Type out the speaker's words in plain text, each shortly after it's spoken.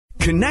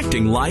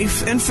Connecting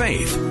life and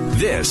faith.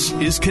 This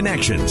is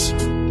Connections.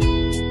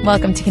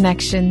 Welcome to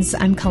Connections.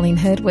 I'm Colleen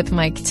Hood with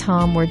Mike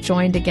Tom. We're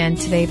joined again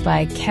today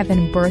by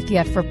Kevin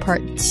Berthia for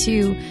part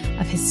 2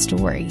 of his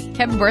story.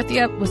 Kevin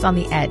Berthia was on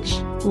the edge,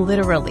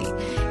 literally.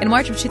 In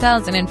March of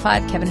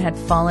 2005, Kevin had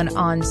fallen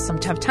on some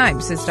tough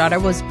times. His daughter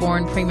was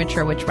born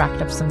premature, which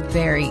racked up some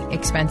very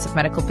expensive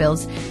medical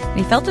bills, and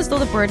he felt as though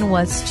the burden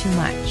was too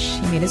much.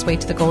 He made his way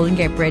to the Golden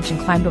Gate Bridge and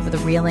climbed over the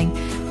railing,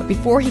 but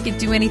before he could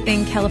do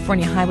anything,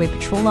 California Highway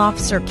Patrol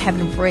Officer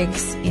Kevin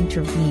Briggs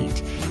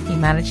intervened. He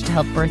managed to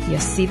help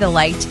Berthia see the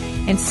light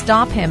and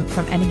stop him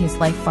from ending his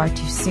life far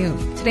too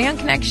soon. Today on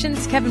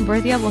Connections, Kevin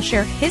Berthia will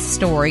share his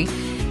story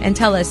and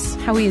tell us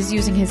how he is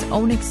using his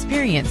own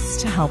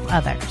experience to help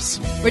others.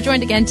 We're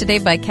joined again today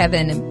by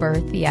Kevin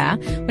Berthia.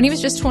 When he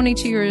was just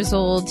 22 years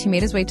old, he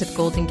made his way to the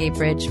Golden Gate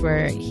Bridge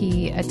where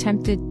he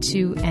attempted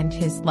to end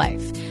his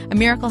life. A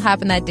miracle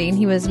happened that day, and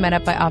he was met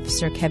up by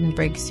Officer Kevin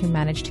Briggs, who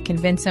managed to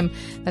convince him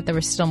that there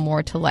was still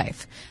more to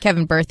life.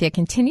 Kevin Berthia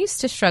continues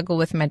to struggle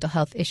with mental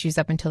health issues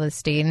up until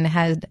this date and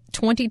had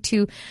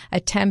 22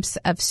 attempts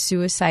of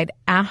suicide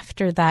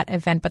after that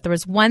event. But there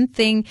was one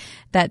thing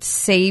that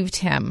saved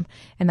him,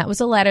 and that was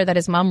a letter that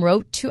his mom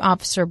wrote to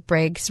Officer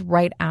Briggs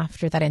right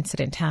after that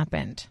incident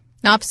happened.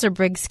 Now, Officer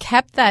Briggs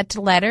kept that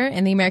letter,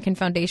 and the American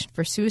Foundation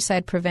for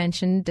Suicide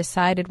Prevention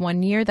decided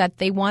one year that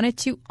they wanted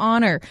to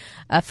honor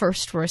a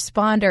first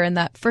responder, and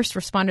that first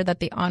responder that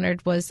they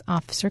honored was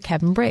Officer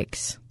Kevin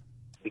Briggs.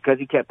 Because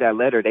he kept that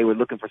letter, they were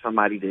looking for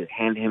somebody to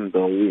hand him the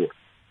award.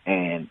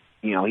 And,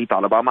 you know, he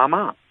thought about my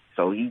mom.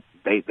 So the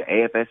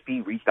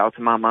AFSP reached out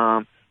to my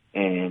mom,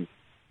 and,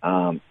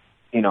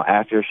 you know,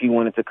 after she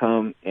wanted to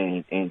come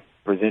and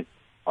present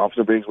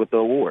Officer Briggs with the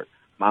award.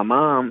 My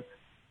mom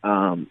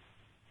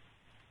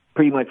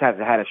pretty much had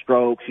a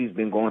stroke. She's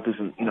been going through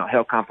some, you know,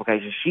 health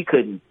complications. She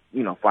couldn't,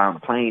 you know, fly on a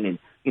plane, and,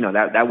 you know,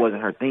 that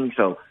wasn't her thing.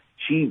 So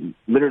she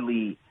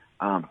literally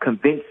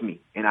convinced me,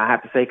 and I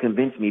have to say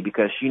convinced me,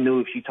 because she knew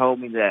if she told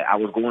me that I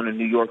was going to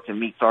New York to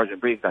meet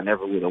Sergeant Briggs, I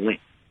never would have went.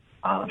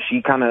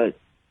 She kind of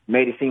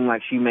made it seem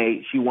like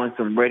she won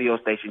some radio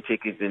station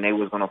tickets, and they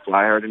was going to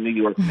fly her to New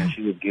York, and then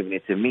she was giving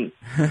it to me.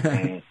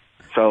 And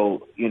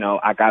so, you know,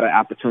 I got an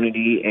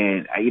opportunity,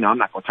 and, you know, I'm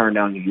not going to turn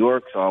down New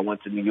York. So I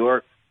went to New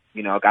York,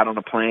 you know, got on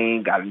a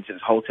plane, got into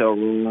this hotel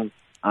room.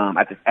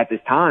 At this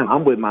time,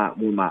 I'm with my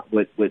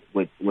ex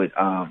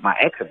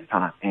at the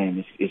time.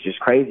 And it's just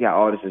crazy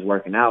how all this is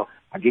working out.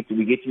 We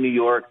get to New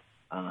York.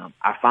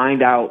 I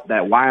find out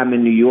that why I'm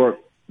in New York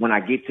when I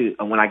get to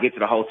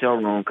the hotel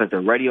room, because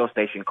the radio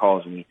station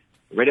calls me.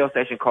 The radio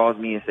station calls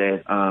me and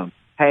says,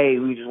 hey,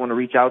 we just want to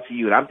reach out to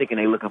you. And I'm thinking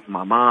they're looking for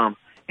my mom.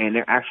 And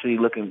they're actually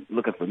looking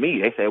for me.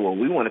 They say, well,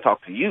 we want to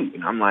talk to you.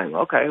 And I'm like,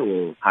 okay,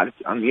 well,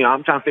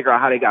 I'm trying to figure out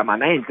how they got my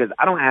name, because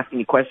I don't ask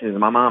any questions.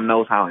 My mom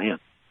knows how I am.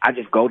 I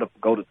just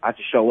I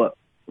just show up.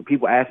 When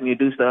people ask me to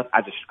do stuff,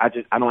 I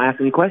don't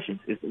ask any questions.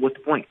 What's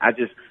the point? I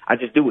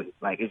just do it.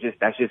 Like,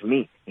 that's just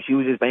me. And she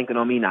was just banking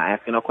on me not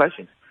asking no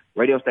questions.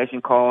 Radio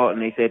station called,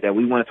 and they said that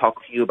we want to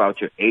talk to you about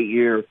your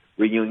 8-year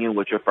reunion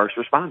with your first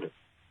responder.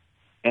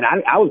 And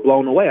I was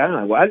blown away. I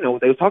didn't know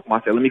what they were talking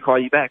about. I said, let me call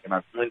you back. And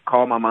I went and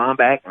called my mom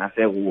back, and I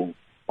said, well,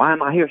 why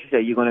am I here? She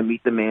said, you're going to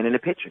meet the man in the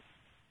picture.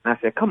 And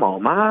I said, come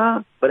on,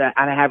 Mom. But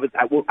I didn't have it.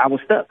 I was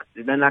stuck.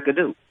 There's nothing I could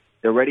do.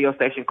 The radio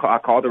station, I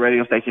called the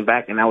radio station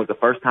back, and that was the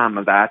first time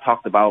that I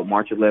talked about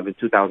March 11,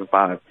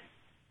 2005,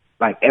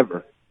 like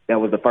ever. That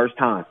was the first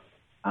time.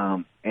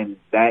 And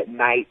that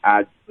night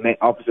I met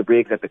Officer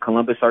Briggs at the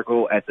Columbus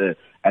Circle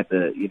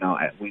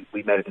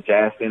we met at the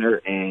Jazz Center,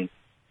 and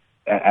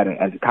at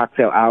a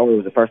cocktail hour. It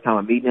was the first time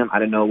I meeting him. I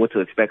didn't know what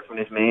to expect from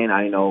this man. I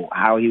didn't know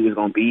how he was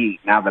going to be.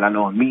 Now that I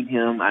know I'm meeting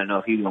him, I didn't know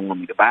if he was going to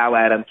want me to bow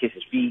at him, kiss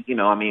his feet. You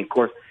know, I mean, of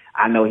course,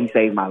 I know he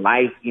saved my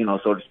life, you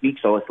know, so to speak.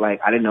 So it's like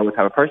I didn't know what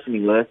type of person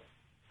he was.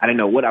 I didn't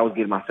know what I was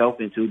getting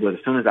myself into, but as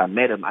soon as I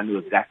met him, I knew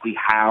exactly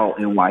how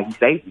and why he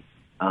saved me.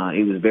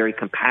 It was a very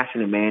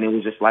compassionate man. It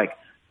was just like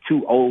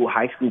two old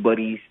high school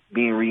buddies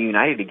being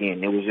reunited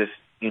again. It was just,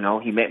 you know,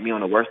 he met me on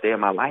the worst day of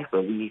my life,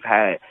 but we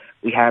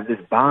have this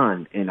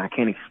bond, and I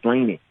can't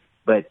explain it.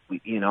 But,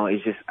 you know,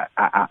 it's just,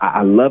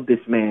 I love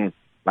this man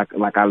like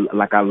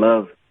I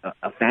love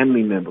a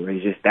family member.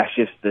 It's just, that's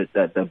just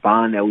the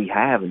bond that we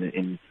have.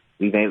 And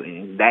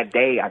that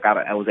day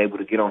I was able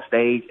to get on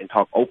stage and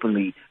talk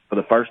openly for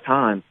the first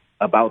time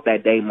about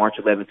that day, March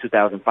 11,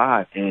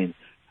 2005. And,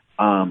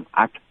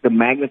 the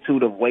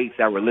magnitude of weights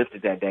that were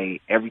lifted that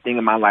day, everything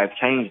in my life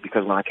changed,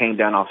 because when I came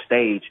down off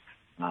stage,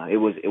 it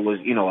was,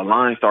 you know, a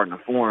line starting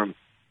to form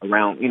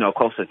around, you know,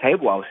 close to the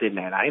table I was sitting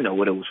at. I didn't know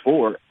what it was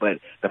for, but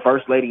the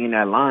first lady in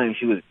that line,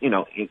 she was, you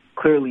know,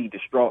 clearly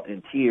distraught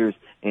in tears.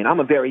 And I'm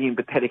a very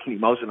empathetic and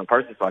emotional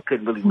person, so I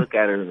couldn't really look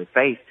at her in the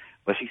face.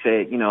 But she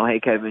said, you know, hey,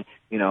 Kevin,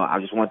 you know, I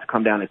just wanted to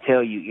come down and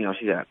tell you, you know,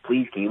 she said,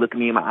 please, can you look at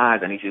me in my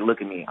eyes? I need you to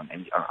look at me.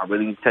 I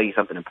really need to tell you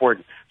something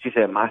important. She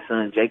said, my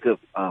son, Jacob,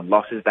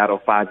 lost his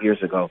battle 5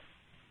 years ago.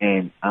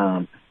 And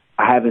I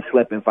haven't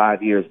slept in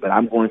 5 years, but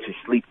I'm going to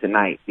sleep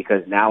tonight,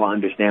 because now I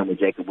understand what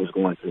Jacob was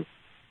going through.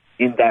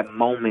 In that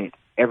moment,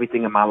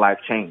 everything in my life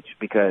changed,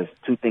 because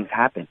two things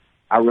happened.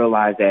 I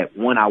realized that,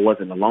 one, I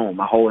wasn't alone.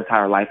 My whole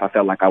entire life, I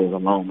felt like I was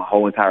alone. My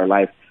whole entire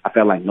life, I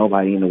felt like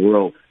nobody in the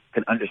world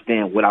could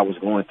understand what I was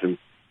going through.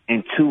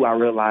 And two, I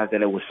realized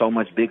that it was so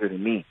much bigger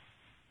than me,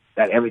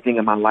 that everything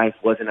in my life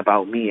wasn't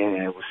about me, and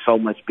it was so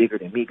much bigger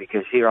than me,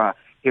 because here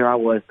I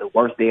was, the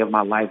worst day of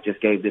my life, just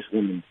gave this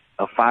woman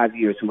of 5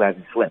 years who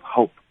hasn't slept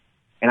hope.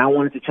 And I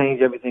wanted to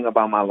change everything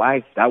about my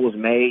life. That was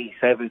May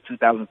 7th,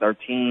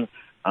 2013.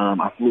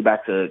 I flew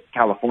back to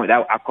California.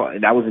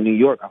 That was in New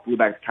York. I flew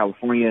back to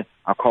California.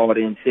 I called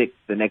in sick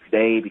the next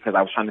day because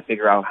I was trying to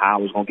figure out how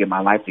I was going to get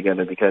my life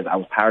together, because I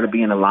was tired of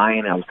being a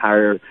lion. I was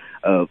tired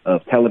of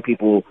telling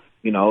people,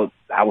 you know,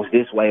 I was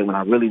this way when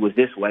I really was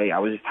this way. I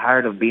was just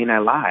tired of being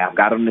that lie. I've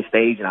got on the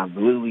stage and I've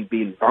literally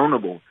been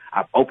vulnerable.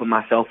 I've opened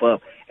myself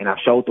up and I've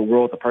showed the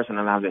world the person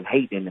that I've been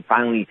hating, and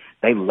finally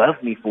they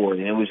loved me for it.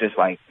 And it was just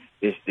like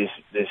this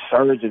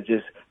surge of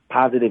just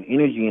positive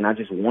energy, and I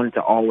just wanted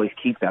to always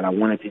keep that. I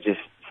wanted to just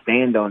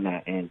stand on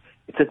that. And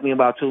it took me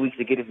about 2 weeks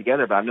to get it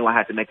together, but I knew I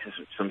had to make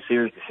some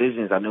serious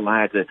decisions. I knew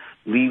I had to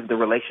leave the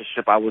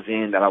relationship I was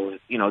in, that I was,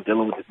 you know,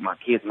 dealing with my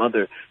kid's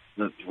mother,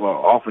 well,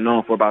 off and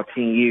on for about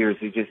 10 years.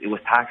 It was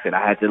toxic.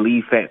 I had to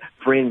leave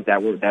friends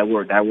that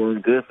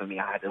weren't good for me.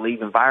 I had to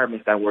leave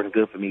environments that weren't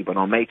good for me. But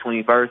on May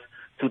 21st,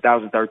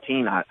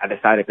 2013, I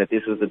decided that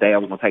this was the day I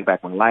was going to take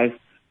back my life.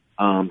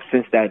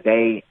 Since that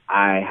day,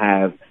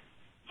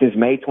 since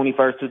May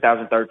 21st,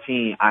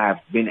 2013, I have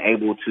been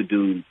able to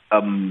do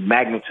a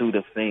magnitude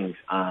of things.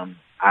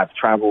 I've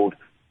traveled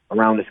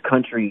around this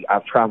country.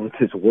 I've traveled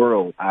this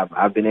world.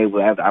 I've been able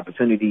to have the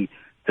opportunity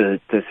to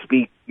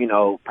speak, you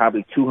know,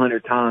 probably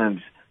 200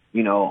 times,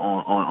 you know,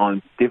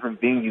 on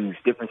different venues,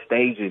 different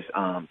stages,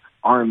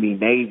 Army,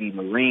 Navy,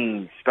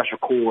 Marines, Special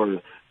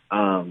Corps,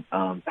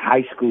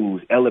 high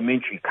schools,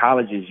 elementary,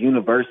 colleges,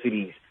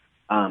 universities.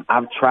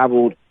 I've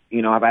traveled,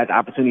 you know, I've had the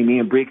opportunity, me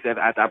and Briggs have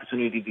had the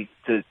opportunity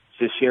to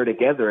share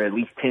together at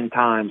least 10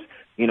 times,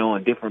 you know,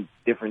 in different,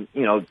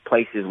 you know,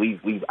 places.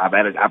 I've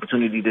had an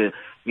opportunity to,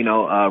 you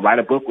know, write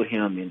a book with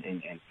him,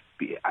 and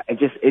it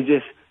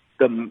just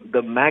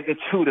the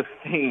magnitude of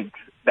things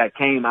that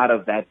came out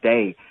of that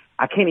day.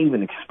 I can't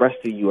even express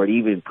to you or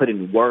even put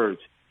in words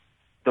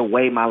the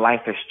way my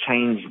life has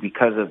changed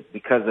because of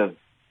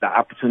the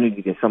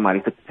opportunity that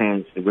somebody took the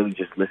chance to really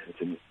just listen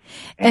to me.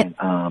 And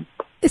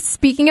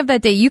speaking of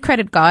that day, you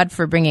credit God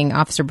for bringing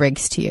Officer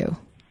Briggs to you.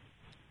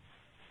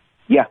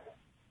 Yeah.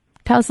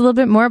 Tell us a little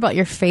bit more about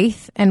your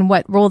faith and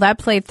what role that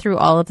played through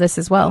all of this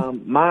as well.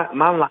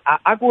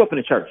 I grew up in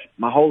the church.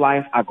 My whole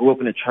life, I grew up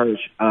in the church.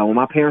 When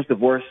my parents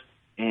divorced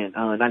in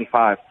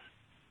 95,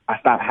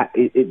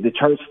 the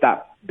church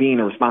stopped being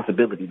a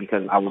responsibility,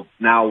 because I would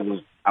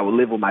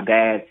live with my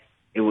dad.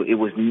 It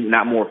was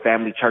not more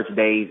family church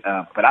days,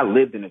 but I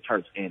lived in the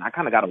church, and I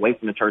kind of got away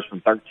from the church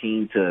from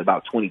 13 to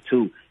about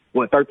 22.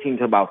 Well, 13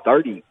 to about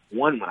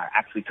 31 when I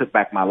actually took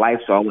back my life.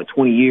 So I went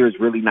 20 years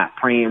really not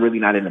praying, really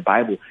not in the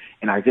Bible.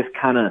 And I just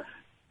kind of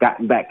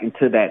gotten back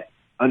into that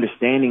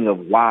understanding of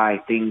why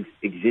things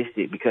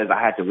existed, because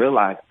I had to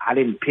realize I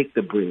didn't pick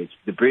the bridge.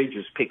 The bridge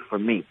was picked for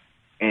me.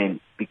 And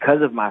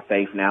because of my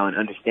faith now and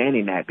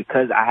understanding that,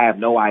 because I have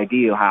no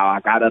idea how I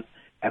got up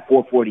at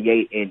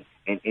 4:48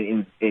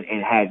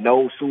 and had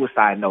no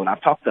suicide note.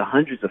 I've talked to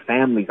hundreds of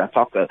families. I've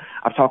talked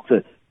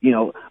to, you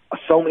know,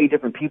 so many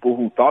different people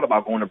who thought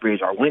about going to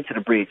bridge or went to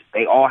the bridge.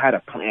 They all had a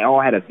plan,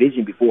 all had a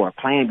vision before, a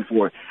plan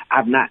before.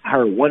 I've not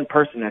heard one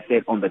person that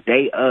said on the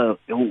day of,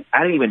 who I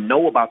didn't even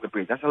know about the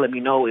bridge. That's to let me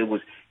know it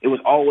was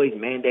always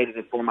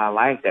mandated for my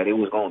life that it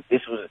was going.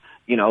 This was,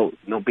 you know,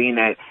 being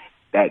that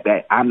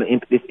I'm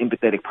this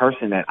empathetic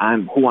person, that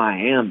I'm who I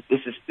am.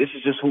 This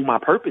is just who my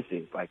purpose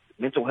is. Like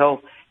mental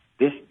health.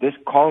 This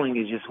calling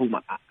is just who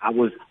I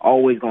was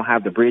always going to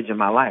have the bridge in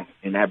my life.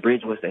 And that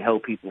bridge was to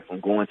help people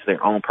from going to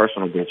their own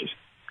personal bridges.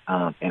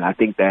 And I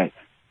think that,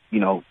 you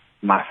know,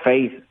 my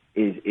faith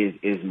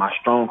is my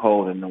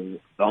stronghold. And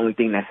the only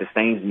thing that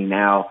sustains me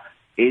now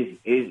is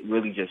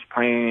really just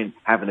praying,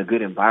 having a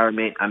good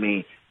environment. I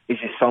mean, it's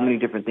just so many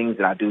different things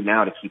that I do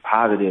now to keep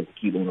positive, to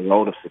keep on the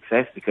road of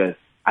success, because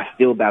I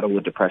still battle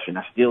with depression.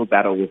 I still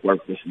battle with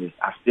worthlessness.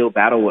 I still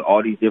battle with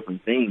all these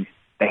different things.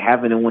 They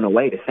haven't went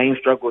away. The same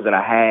struggles that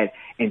I had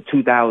in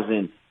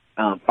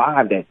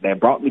 2005 that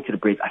brought me to the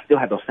bridge, I still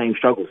have those same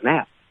struggles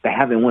now. They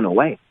haven't went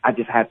away. I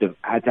just had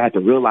to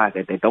realize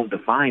that they don't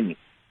define me,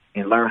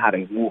 and learn how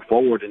to move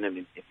forward in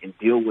them and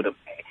deal with them,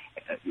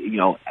 you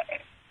know,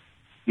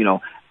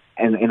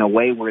 and in a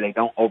way where they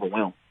don't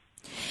overwhelm.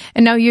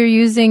 And now you're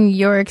using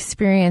your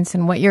experience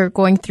and what you're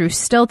going through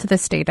still to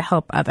this day to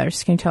help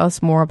others. Can you tell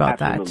us more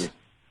about Absolutely. that?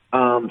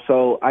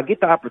 So I get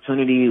the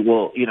opportunity.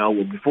 Well, you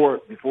know,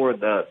 before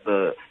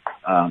the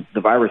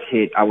virus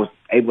hit, I was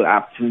able the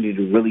opportunity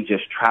to really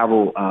just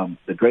travel.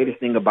 The greatest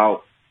thing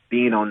about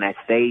being on that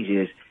stage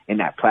is, and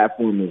that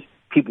platform, is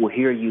people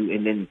hear you,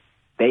 and then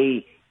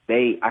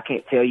I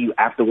can't tell you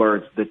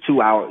afterwards the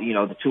 2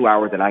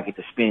 hours that I get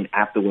to spend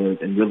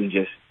afterwards and really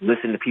just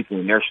listen to people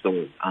and their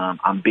stories.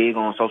 I'm big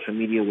on social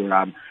media where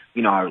I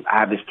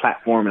have this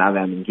platform and I've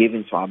been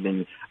given, so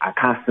I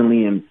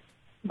constantly am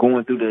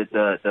going through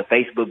the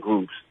Facebook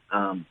groups,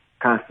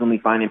 constantly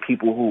finding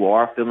people who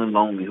are feeling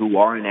lonely, who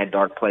are in that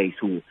dark place,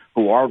 who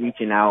are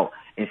reaching out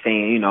and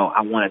saying, you know,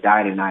 I want to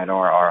die tonight,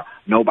 or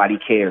nobody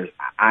cares.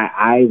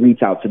 I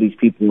reach out to these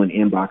people and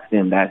inbox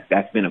them.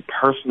 That's been a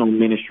personal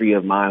ministry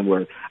of mine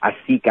where I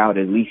seek out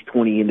at least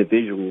 20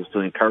 individuals to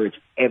encourage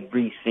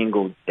every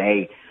single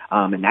day.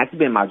 And that's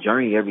been my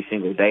journey every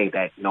single day,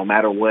 that no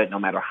matter what, no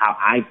matter how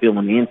I feel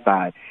on the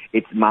inside,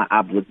 it's my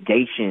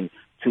obligation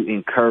to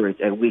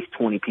encourage at least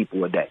 20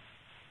 people a day.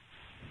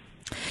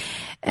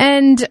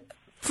 And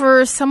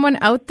for someone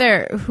out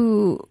there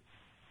who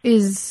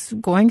is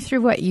going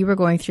through what you were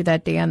going through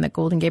that day on the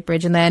Golden Gate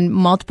Bridge and then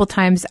multiple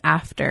times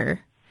after,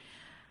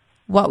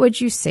 what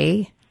would you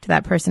say to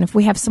that person? If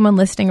we have someone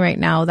listening right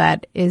now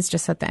that is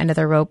just at the end of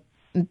their rope,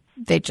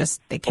 they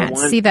can't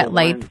see that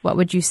light, what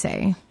would you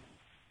say?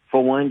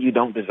 For one, you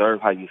don't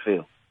deserve how you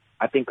feel.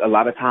 I think a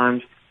lot of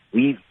times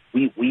we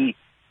feel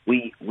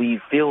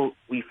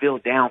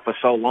down for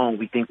so long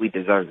we think we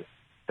deserve it.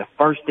 The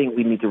first thing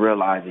we need to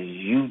realize is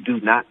you do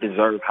not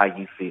deserve how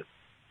you feel.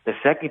 The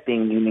second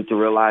thing you need to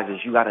realize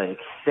is you got to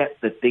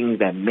accept the things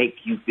that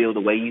make you feel the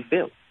way you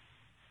feel.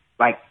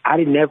 Like, I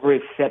never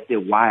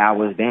accepted why I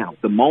was down.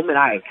 The moment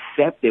I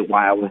accepted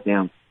why I was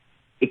down,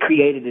 it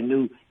created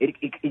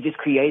it just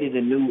created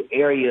a new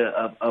area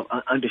of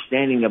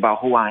understanding about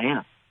who I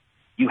am.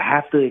 You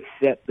have to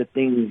accept the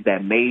things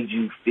that made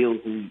you feel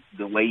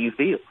the way you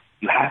feel.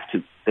 You have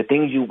to. The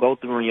things you go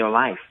through in your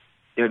life,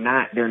 they're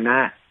not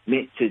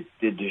meant to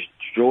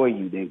destroy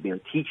you. They're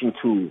teaching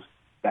tools.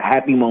 The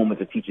happy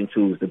moments are teaching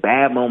tools. The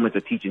bad moments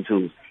are teaching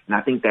tools. And I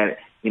think that,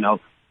 you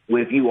know,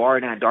 if you are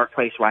in that dark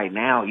place right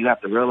now, you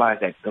have to realize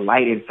that the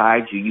light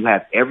inside you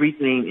have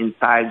everything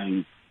inside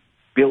you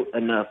built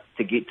enough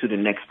to get to the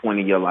next point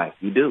in your life.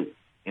 You do.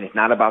 And it's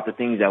not about the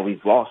things that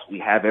we've lost. We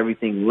have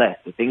everything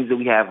left. The things that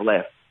we have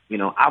left. You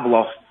know, I've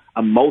lost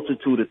a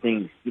multitude of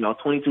things. You know,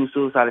 22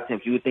 suicide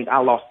attempts. You would think I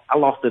lost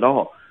it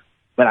all.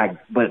 But I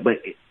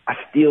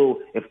still,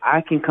 if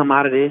I can come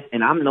out of this,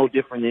 and I'm no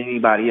different than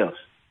anybody else.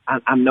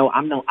 I'm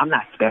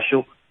not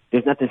special.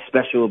 There's nothing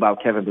special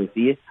about Kevin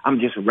Berthia. I'm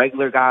just a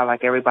regular guy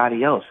like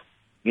everybody else,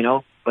 you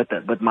know.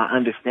 But my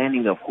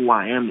understanding of who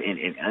I am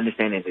and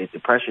understanding that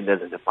depression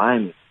doesn't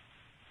define me.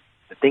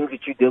 The things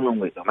that you're dealing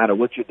with, no matter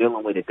what you're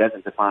dealing with, it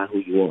doesn't define who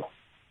you are.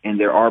 And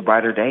there are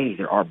brighter days.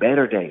 There are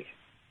better days.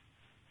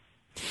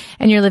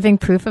 And you're living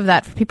proof of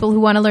that. For people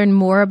who want to learn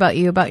more about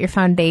you, about your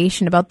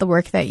foundation, about the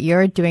work that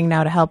you're doing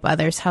now to help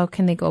others, how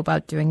can they go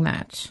about doing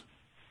that?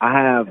 I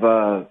have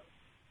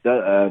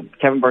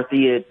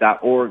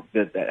KevinBerthia.org.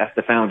 That's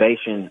the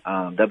foundation.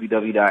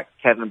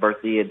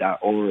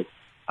 www.kevinberthia.org.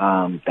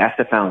 That's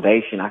the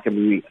foundation. I can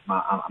be.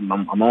 I'm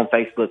on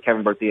Facebook,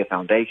 Kevin Berthia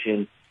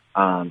Foundation.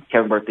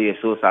 Kevin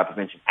Berthia Suicide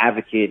Prevention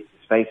Advocate.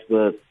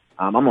 Facebook.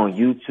 I'm on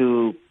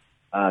YouTube.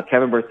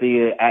 Kevin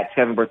Berthia at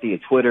Kevin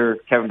Berthia Twitter.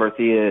 Kevin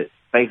Berthia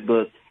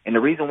Facebook. And the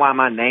reason why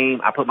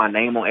I put my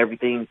name on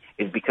everything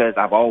is because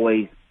I've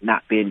always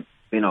not been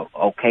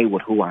okay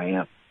with who I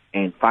am.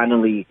 And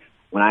finally,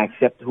 when I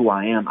accepted who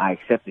I am, I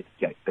accepted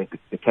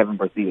the Kevin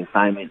Berthia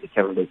assignment, the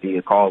Kevin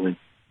Berthia calling.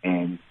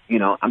 And, you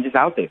know, I'm just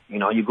out there. You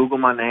know, you Google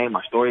my name,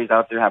 my story is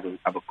out there. I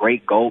have a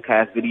great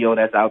Goldcast video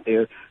that's out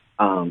there.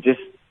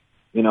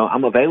 You know,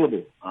 I'm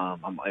available.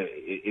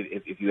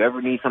 If you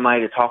ever need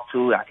somebody to talk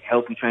to, I can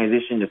help you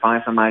transition to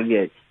find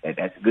somebody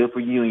that's good for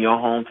you in your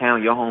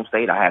hometown, your home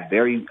state. I have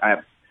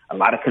a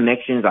lot of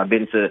connections. I've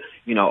been to,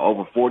 you know,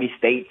 over 40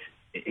 states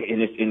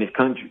in this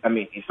country.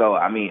 I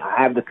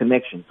have the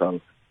connection.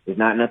 So there's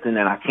not nothing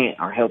that I can't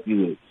or help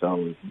you with.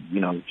 So, you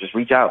know, just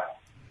reach out.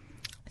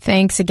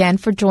 Thanks again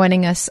for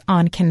joining us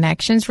on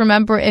Connections.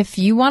 Remember, if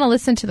you want to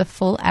listen to the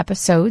full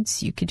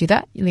episodes, you could do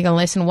that. You can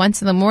listen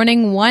once in the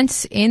morning,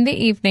 once in the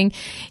evening.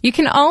 You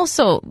can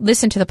also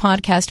listen to the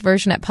podcast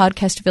version at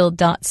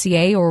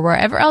podcastville.ca or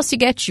wherever else you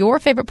get your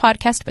favorite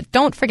podcast. But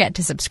don't forget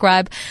to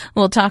subscribe.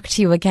 We'll talk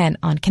to you again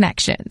on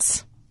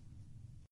Connections.